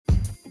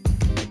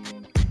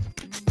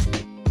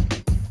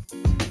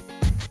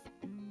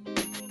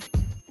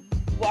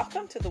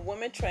to the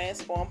Women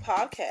Transform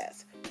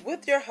podcast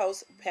with your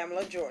host,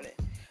 Pamela Jordan,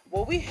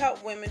 where we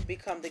help women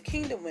become the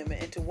kingdom women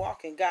and to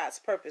walk in God's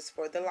purpose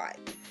for their life.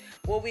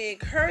 Where we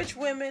encourage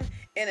women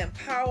and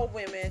empower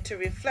women to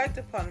reflect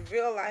upon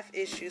real life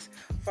issues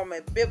from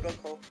a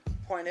biblical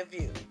point of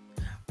view.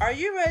 Are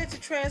you ready to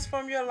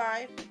transform your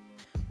life?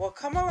 Well,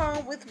 come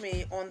along with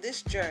me on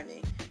this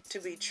journey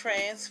to be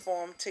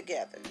transformed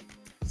together.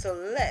 So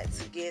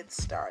let's get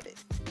started.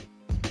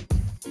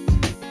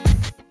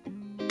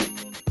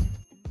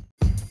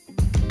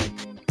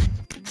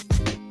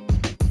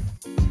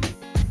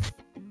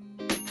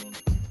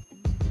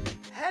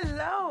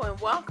 Hello and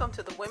welcome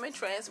to the Women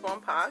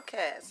Transform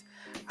podcast.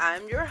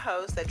 I'm your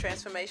host, that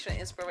transformational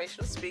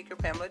inspirational speaker,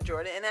 Pamela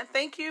Jordan, and I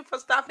thank you for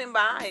stopping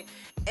by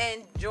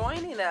and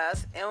joining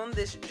us on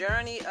this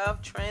journey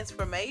of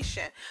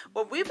transformation.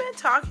 Well, we've been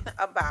talking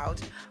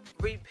about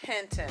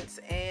repentance,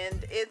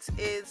 and it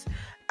is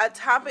a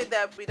topic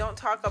that we don't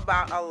talk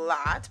about a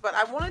lot, but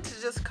I wanted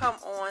to just come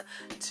on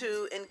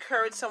to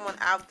encourage someone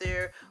out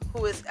there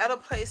who is at a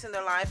place in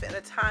their life, at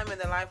a time in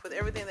their life with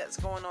everything that's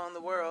going on in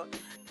the world,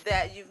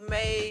 that you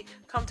may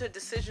come to a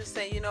decision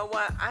saying, you know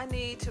what, I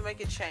need to make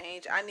a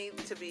change. I need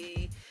to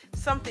be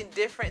something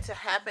different to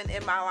happen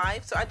in my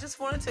life. So I just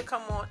wanted to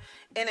come on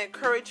and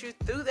encourage you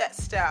through that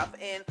step.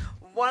 And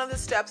one of the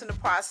steps in the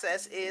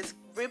process is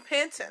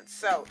repentance.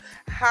 So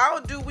how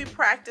do we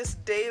practice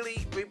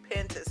daily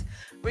repentance?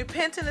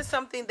 Repentance is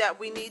something that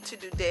we need to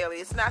do daily.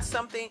 It's not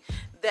something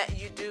that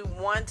you do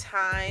one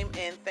time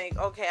and think,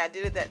 okay, I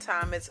did it that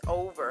time, it's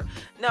over.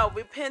 No,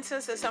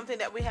 repentance is something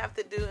that we have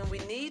to do and we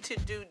need to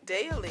do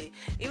daily.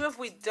 Even if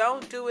we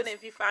don't do it,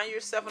 if you find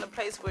yourself in a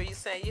place where you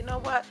say, you know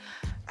what,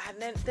 I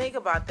didn't think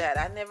about that,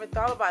 I never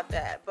thought about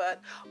that, but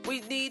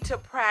we need to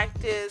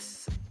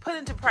put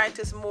into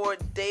practice more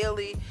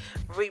daily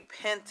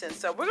repentance.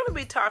 So we're going to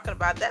be talking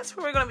about that's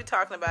what we're going to be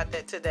talking about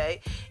that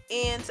today.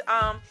 And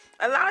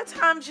a lot of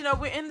times, you know,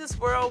 we're in this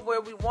world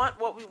where we want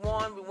what we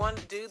want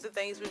to do the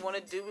things we want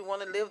to do, we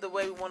want to live the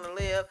way we want to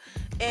live,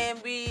 and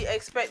we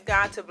expect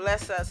God to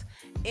bless us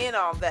in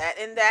all that.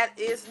 And that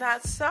is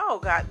not so.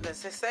 God, let's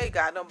say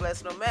God don't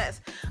bless no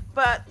mess.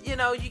 But, you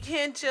know, you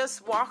can't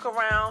just walk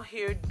around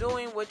here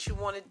doing what you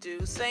want to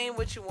do, saying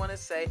what you want to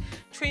say,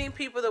 treating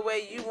people the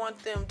way you want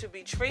them to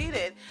be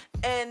treated,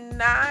 and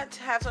not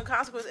have some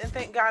consequences and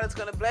think God is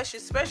going to bless you,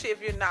 especially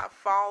if you're not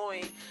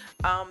following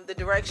the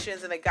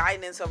directions and the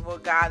guidance of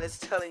what God is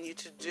telling you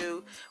to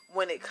do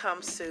when it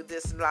comes to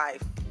this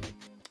life.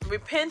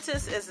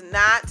 Repentance is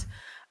not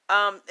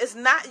it's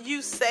not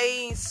you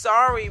saying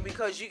sorry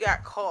because you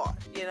got caught,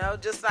 you know,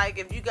 just like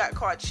if you got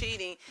caught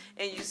cheating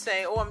and you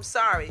say, oh, I'm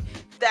sorry.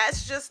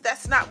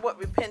 That's not what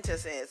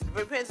repentance is.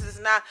 Repentance is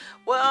not,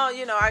 well,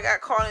 you know, I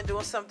got caught in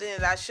doing something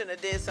that I shouldn't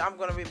have did, so I'm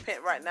going to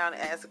repent right now and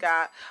ask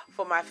God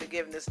for my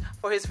forgiveness,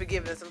 for his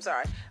forgiveness, I'm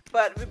sorry.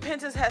 But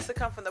repentance has to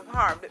come from the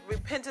heart.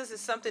 Repentance is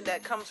something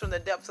that comes from the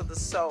depths of the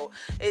soul.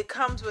 It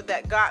comes with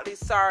that godly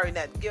sorrow,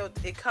 that guilt.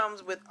 It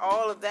comes with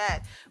all of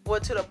that.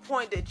 Well, to the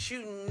point that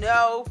you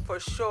know for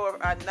sure,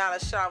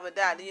 not a shadow of a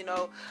doubt, you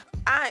know,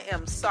 I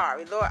am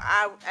sorry. Lord,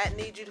 I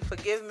need you to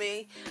forgive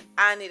me.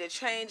 I need a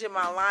change in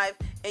my life.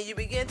 And you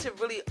begin to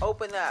really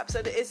open up.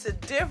 So it's a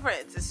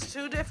difference. It's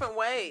two different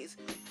ways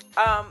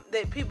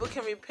that people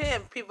can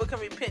repent. People can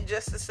repent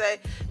just to say,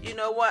 you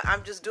know what,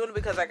 I'm just doing it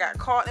because I got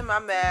caught in my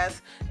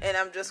mess and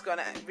I'm just going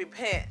to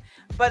repent.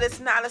 But it's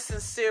not a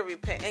sincere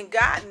repent. And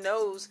God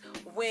knows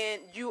when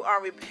you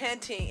are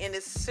repenting and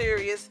it's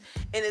serious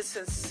and it's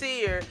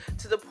sincere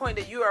to the point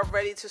that you are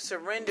ready to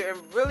surrender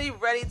and really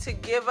ready to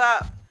give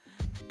up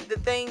the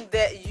thing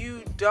that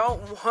you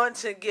don't want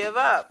to give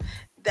up.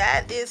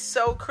 That is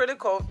so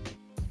critical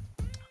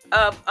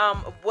of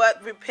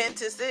what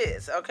repentance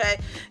is, okay?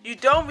 You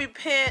don't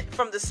repent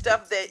from the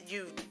stuff that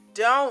you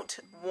don't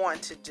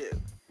want to do.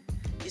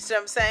 You see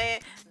what I'm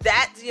saying?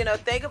 That, you know,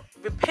 think of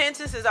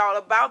repentance is all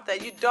about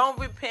that. You don't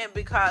repent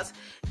because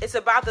it's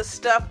about the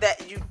stuff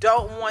that you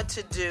don't want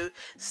to do,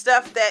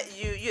 stuff that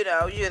you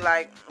know, you're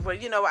like, well,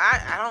 you know,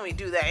 I don't even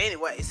do that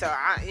anyway, so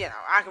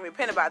I can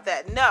repent about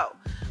that. No,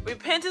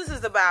 repentance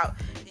is about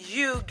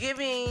you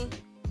giving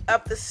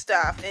up the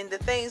stuff and the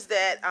things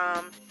that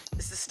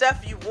it's the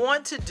stuff you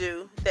want to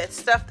do, that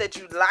stuff that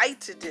you like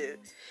to do,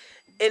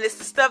 and it's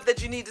the stuff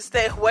that you need to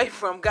stay away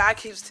from. God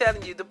keeps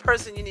telling you the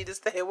person you need to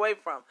stay away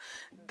from.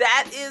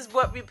 That is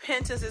what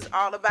repentance is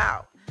all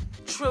about.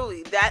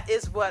 Truly, that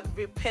is what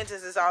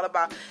repentance is all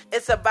about.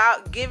 It's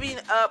about giving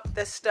up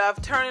the stuff,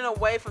 turning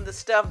away from the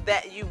stuff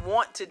that you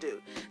want to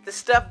do, the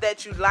stuff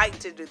that you like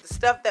to do, the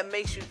stuff that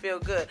makes you feel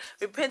good.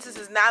 Repentance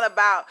is not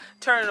about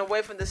turning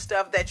away from the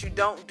stuff that you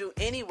don't do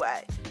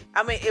anyway.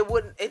 I mean,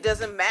 it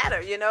doesn't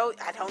matter, you know,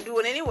 I don't do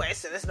it anyway,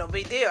 so there's no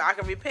big deal. I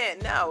can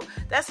repent. No,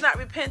 that's not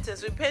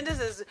repentance. Repentance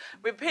is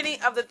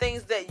repenting of the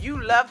things that you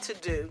love to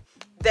do,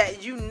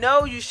 that you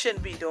know you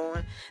shouldn't be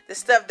doing, the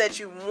stuff that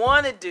you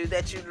want to do,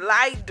 that you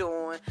like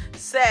doing,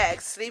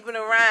 sex, sleeping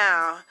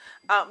around,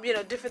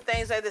 different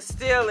things like the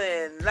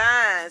stealing,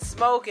 lying,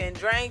 smoking,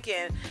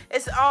 drinking.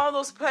 It's all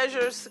those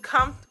pleasures,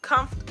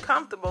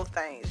 comfortable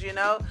things,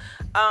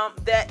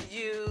 that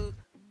you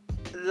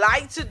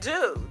like to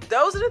do.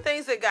 Those are the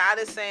things that God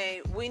is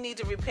saying we need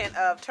to repent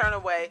of, turn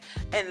away,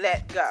 and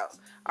let go.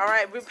 All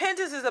right,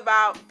 repentance is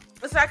about,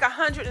 it's like a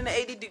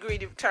 180-degree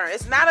turn.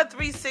 It's not a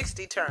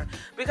 360 turn,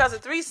 because a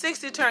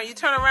 360 turn, you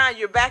turn around,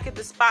 you're back at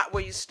the spot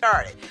where you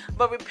started.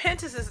 But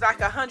repentance is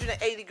like a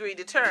 180-degree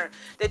turn,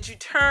 that you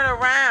turn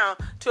around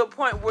to a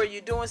point where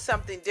you're doing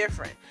something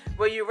different,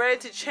 where you're ready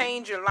to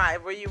change your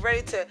life, where you're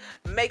ready to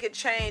make a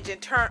change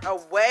and turn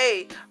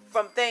away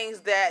from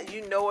things that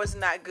you know is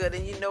not good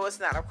and you know it's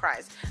not of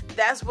Christ.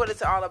 That's what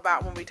it's all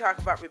about when we talk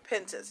about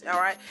repentance. All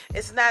right,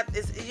 it's not,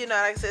 it's, you know,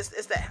 like I said,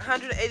 it's that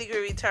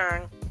 180-degree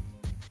turn.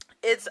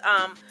 It's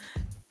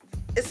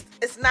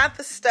not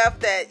the stuff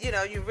that, you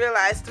know, you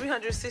realize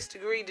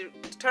 360-degree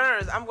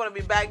turns, I'm going to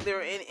be back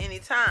there in any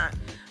time.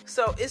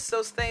 So it's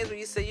those things where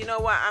you say, you know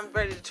what, I'm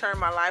ready to turn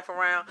my life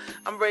around.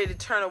 I'm ready to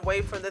turn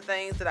away from the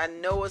things that I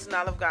know is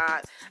not of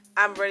God.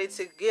 I'm ready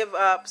to give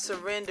up,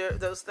 surrender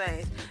those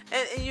things.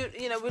 And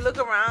you know, we look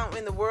around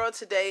in the world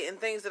today and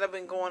things that have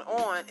been going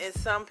on, and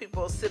some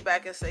people sit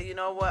back and say, you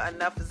know what,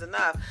 enough is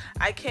enough.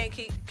 I can't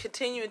keep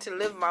continuing to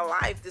live my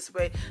life this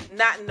way,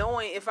 not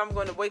knowing if I'm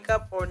going to wake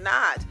up or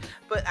not.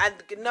 But I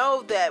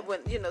know that when,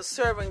 you know,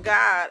 serving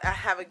God, I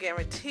have a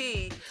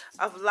guarantee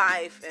of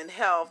life and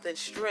health and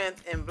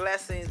strength and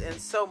blessings and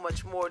so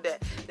much more.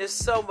 That there's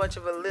so much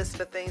of a list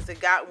of things that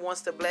God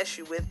wants to bless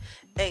you with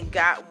and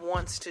God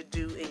wants to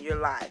do in your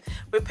life.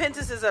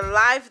 Repentance is a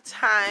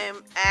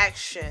lifetime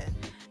action,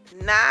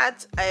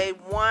 not a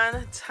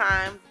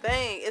one-time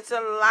thing. It's a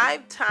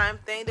lifetime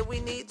thing that we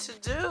need to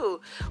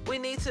do. We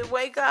need to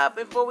wake up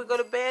before we go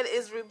to bed,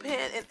 is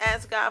repent and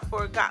ask God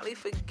for godly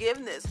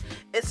forgiveness.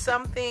 It's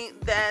something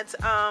that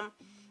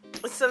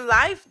it's a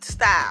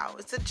lifestyle.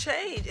 It's a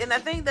change. And I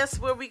think that's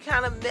where we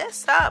kind of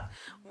mess up.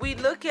 We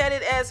look at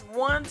it as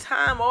one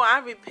time, oh,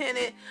 I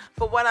repented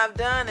for what I've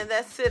done and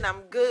that's it,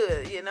 I'm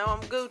good. You know, I'm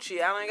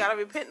Gucci. I don't got to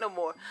repent no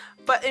more.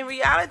 But in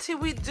reality,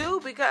 we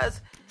do, because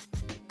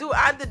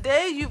throughout the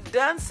day, you've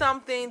done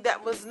something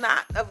that was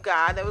not of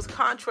God, that was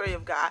contrary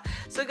of God.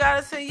 So God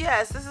is saying,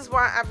 yes, this is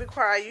why I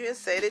require you and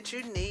say that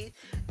you need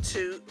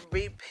to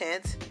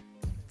repent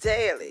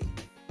daily.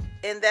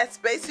 And that's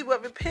basically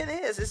what repent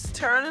is. It's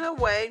turning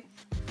away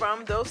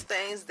from those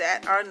things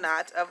that are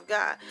not of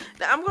God.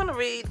 Now, I'm going to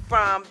read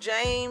from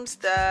James,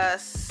 the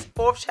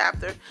 4th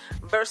chapter,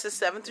 verses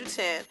 7 through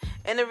 10.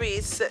 And it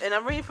reads, and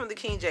I'm reading from the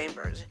King James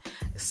Version.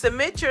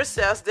 Submit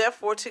yourselves,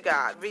 therefore, to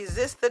God.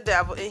 Resist the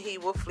devil, and he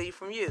will flee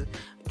from you.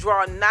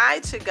 Draw nigh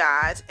to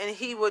God, and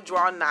he will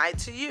draw nigh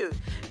to you.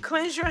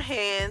 Cleanse your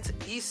hands,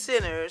 ye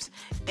sinners,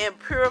 and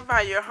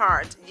purify your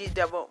heart, ye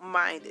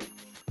double-minded.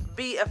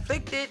 Be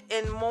afflicted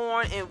and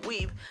mourn and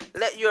weep.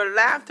 Let your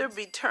laughter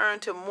be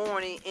turned to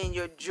mourning and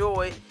your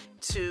joy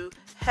to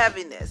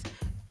heaviness.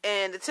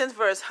 And the 10th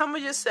verse, humble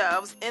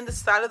yourselves in the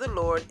sight of the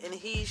Lord, and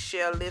he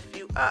shall lift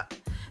you up.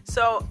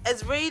 So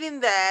as reading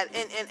that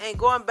and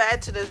going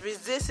back to the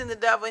resisting the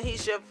devil and he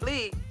shall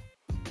flee,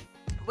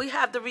 we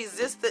have to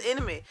resist the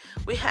enemy.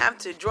 We have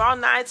to draw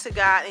nigh to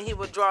God, and he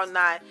will draw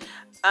nigh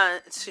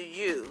to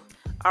you.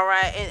 All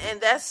right,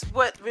 and that's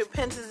what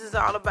repentance is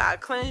all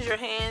about. Cleanse your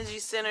hands, ye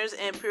sinners,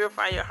 and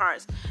purify your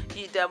hearts,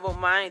 ye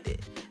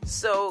double-minded.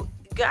 So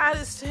God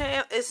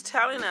is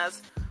telling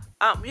us,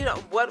 you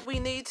know, what we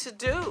need to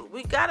do.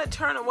 We got to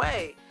turn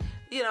away.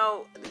 You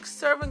know,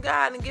 serving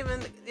God and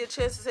giving the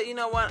chance to say, you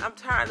know what, I'm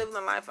tired of living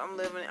the life I'm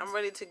living. I'm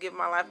ready to give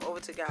my life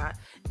over to God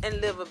and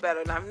live a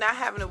better life. I'm not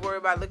having to worry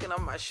about looking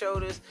on my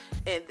shoulders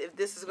and if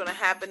this is going to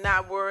happen,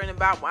 not worrying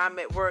about when I'm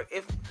at work,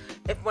 if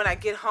when I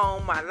get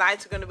home, my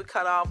lights are going to be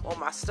cut off or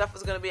my stuff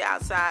is going to be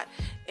outside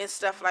and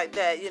stuff like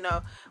that. You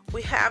know,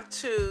 we have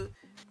to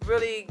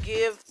really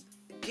give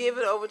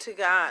it over to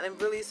God and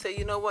really say,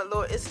 you know what,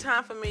 Lord, it's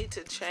time for me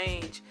to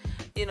change.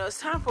 You know, it's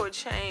time for a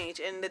change.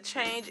 And the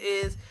change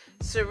is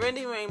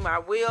surrendering my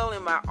will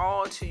and my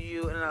all to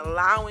you and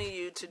allowing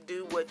you to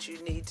do what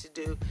you need to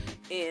do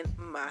in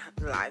my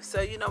life.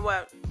 So, you know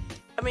what?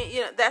 I mean,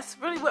 you know, that's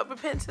really what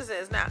repentance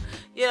is. Now,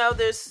 you know,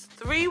 there's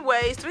three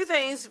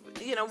things,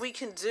 you know, we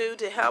can do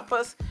to help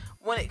us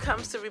when it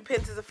comes to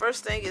repentance. The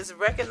first thing is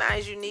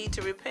recognize you need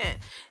to repent.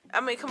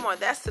 I mean, come on,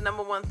 that's the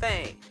number one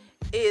thing,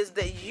 is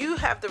that you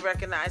have to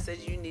recognize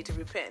that you need to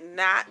repent,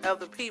 not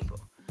other people.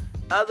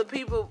 Other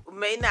people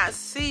may not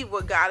see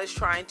what God is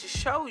trying to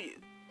show you.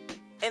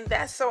 And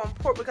that's so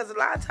important, because a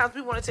lot of times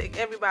we want to take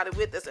everybody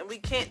with us, and we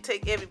can't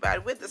take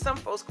everybody with us. Some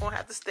folks going to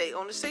have to stay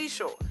on the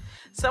seashore.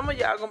 Some of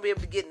y'all going to be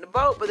able to get in the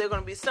boat, but there are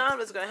going to be some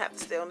that's going to have to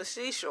stay on the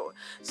seashore.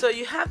 So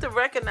you have to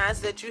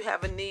recognize that you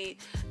have a need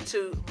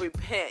to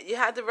repent. You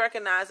have to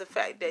recognize the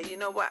fact that, you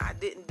know what, I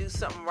didn't do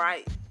something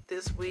right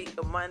this week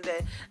or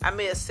Monday. I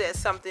may have said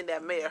something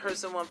that may have hurt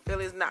someone's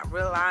feelings, not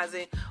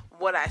realizing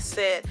what I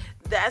said.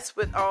 That's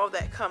what all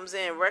that comes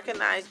in.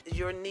 Recognize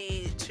your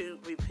need to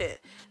repent.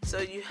 So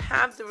you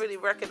have to really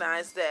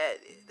recognize that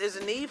there's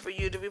a need for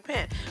you to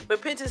repent.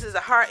 Repentance is a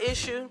heart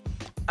issue.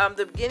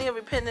 The beginning of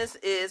repentance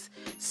is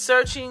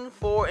searching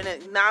for and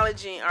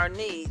acknowledging our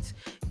needs.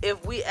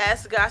 If we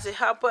ask God to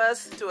help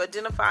us to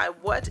identify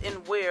what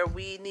and where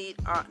we need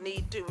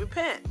to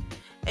repent.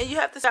 And you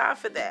have to God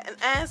for that and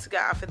ask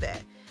God for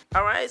that.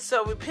 All right,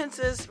 so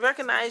repentance,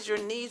 recognize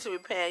your need to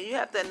repent. You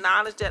have to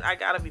acknowledge that I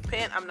got to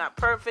repent. I'm not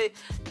perfect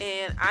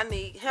and I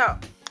need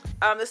help.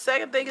 The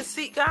second thing is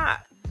seek God.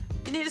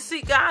 You need to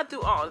seek God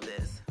through all of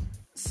this.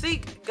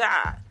 Seek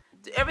God.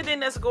 Through everything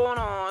that's going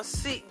on,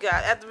 seek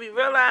God. After we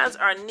realize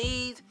our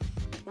need,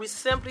 we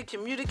simply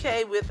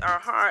communicate with our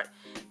heart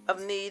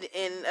of need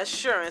and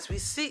assurance. We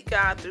seek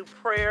God through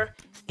prayer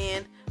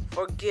and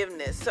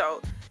forgiveness.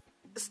 So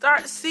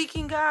start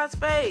seeking God's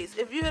face.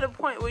 If you're at a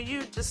point where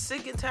you're just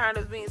sick and tired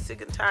of being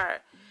sick and tired,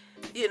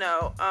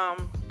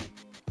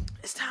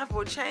 it's time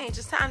for a change.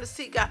 It's time to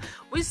seek God.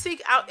 We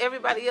seek out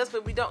everybody else,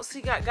 but we don't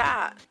seek out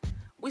God.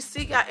 We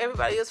seek out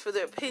everybody else for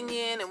their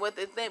opinion and what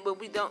they think, but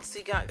we don't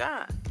seek out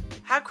God.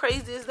 How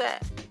crazy is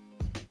that?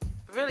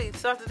 Really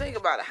start to think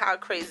about it. How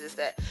crazy is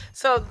that?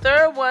 So the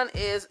third one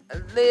is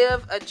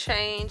live a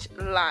changed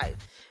life.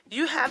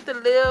 You have to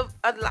live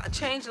a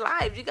changed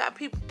life. You got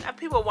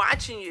people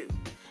watching you.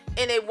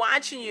 And they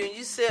watching you, and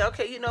you said,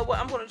 okay, you know what?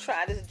 I'm going to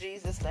try this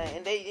Jesus thing.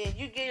 And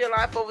you give your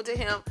life over to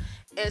him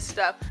and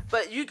stuff.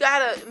 But you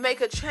got to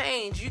make a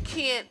change. You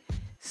can't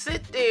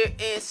sit there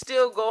and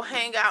still go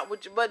hang out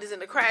with your buddies in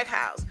the crack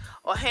house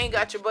or hang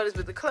out your buddies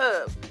with the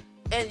club.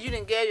 And you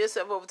done gave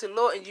yourself over to the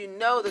Lord, and you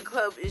know the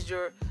club is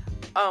your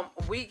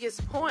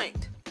weakest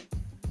point,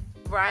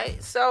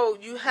 right? So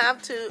you have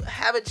to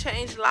have a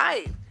changed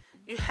life.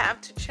 You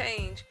have to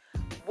change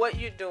what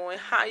you're doing,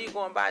 how you're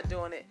going about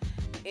doing it.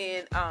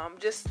 And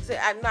just say,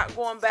 I'm not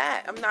going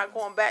back. I'm not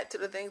going back to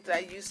the things that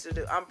I used to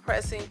do. I'm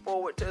pressing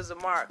forward towards the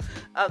mark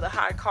of the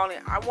high calling.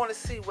 I want to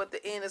see what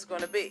the end is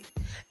going to be.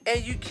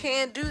 And you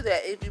can do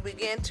that if you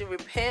begin to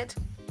repent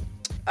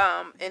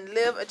and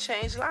live a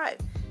changed life.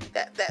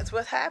 That's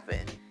what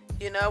happened.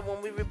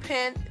 When we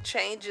repent,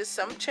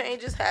 some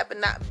changes happen,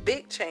 not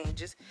big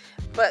changes,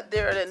 but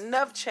there are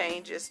enough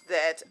changes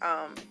that,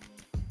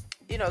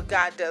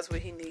 God does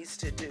what he needs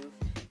to do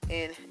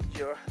in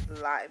your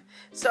life.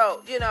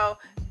 So,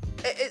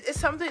 it's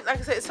something, like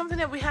I said, it's something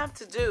that we have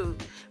to do.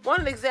 One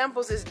of the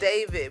examples is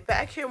David.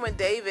 Back here when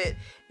David,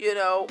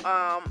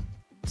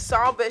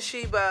 saw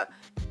Bathsheba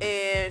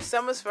and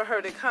summons for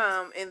her to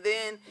come and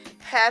then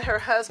had her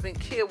husband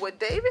killed. Well,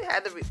 David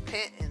had to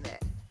repent in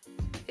that.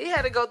 He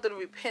had to go through the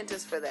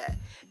repentance for that.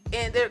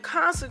 And there are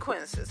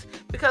consequences.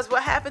 Because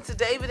what happened to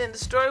David in the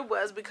story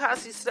was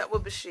because he slept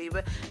with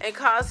Bathsheba and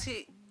because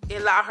he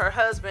allowed her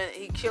husband,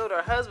 he killed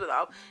her husband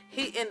off,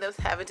 he ended up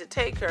having to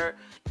take her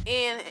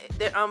and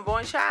their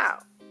unborn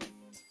child.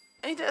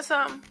 Ain't that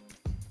something?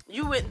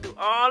 You went through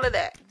all of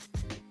that.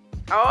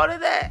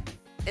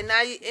 And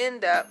now you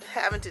end up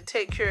having to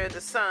take care of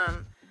the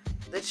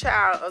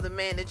child of the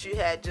man that you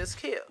had just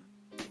killed.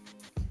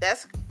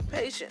 That's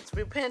patience,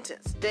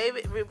 repentance.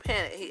 David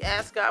repented. He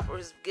asked God for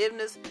his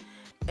forgiveness,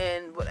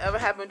 and whatever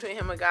happened between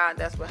him and God,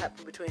 that's what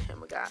happened between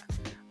him and God.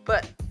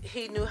 But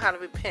he knew how to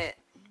repent,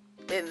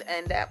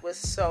 and that was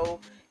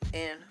so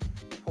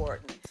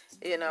important.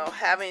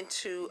 Having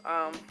to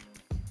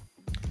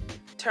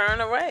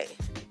turn away.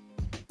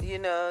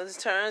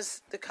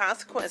 The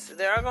consequences.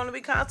 There are going to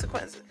be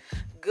consequences,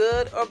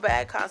 good or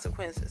bad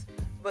consequences,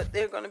 but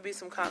there are going to be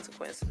some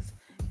consequences.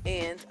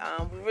 And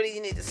we really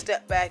need to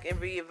step back and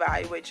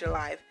reevaluate your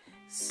life.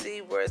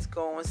 See where it's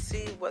going.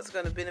 See what's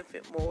going to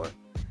benefit more.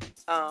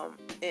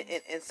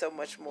 And so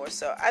much more.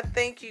 So I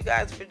thank you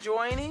guys for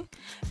joining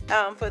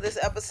for this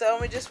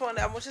episode. I just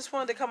wanted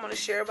to come on and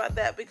share about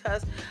that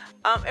because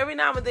every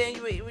now and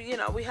then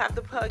we have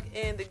to plug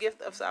in the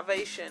gift of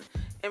salvation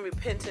and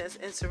repentance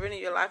and surrender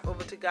your life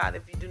over to God.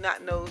 If you do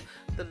not know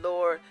the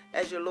Lord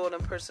as your Lord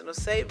and personal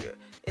Savior,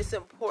 it's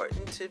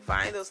important to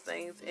find those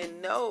things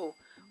and know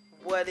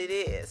what it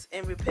is.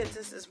 And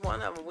repentance is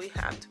one of them. We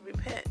have to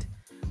repent.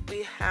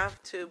 We have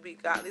to be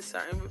godly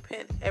certain,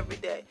 repent every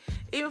day,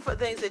 even for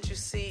things that you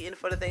see and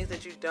for the things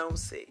that you don't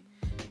see.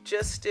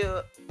 Just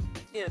still,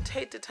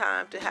 take the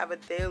time to have a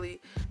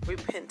daily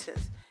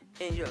repentance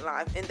in your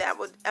life, and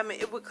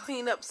it would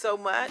clean up so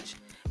much.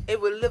 It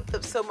would lift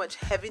up so much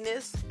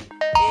heaviness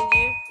in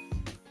you,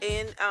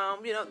 and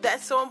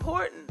that's so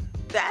important.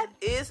 That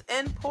is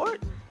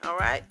important. All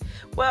right.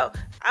 Well,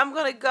 I'm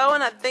gonna go,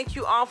 and I thank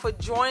you all for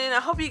joining. I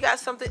hope you got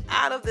something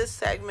out of this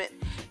segment.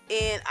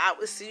 And I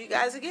will see you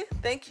guys again.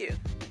 Thank you.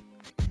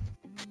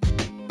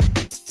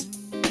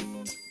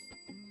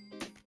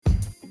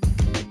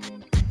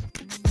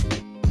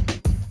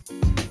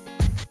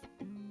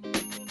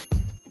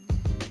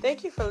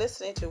 Thank you for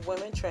listening to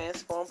Women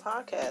Transform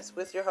Podcast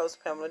with your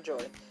host, Pamela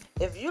Jordan.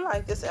 If you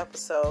like this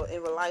episode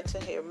and would like to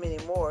hear many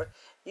more,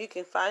 you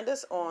can find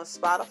us on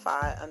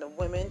Spotify under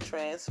Women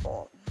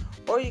Transform.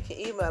 Or you can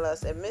email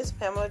us at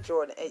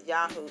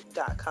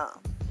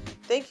misspamela.jordan@yahoo.com.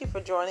 Thank you for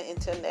joining.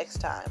 Until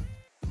next time.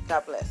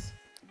 God bless.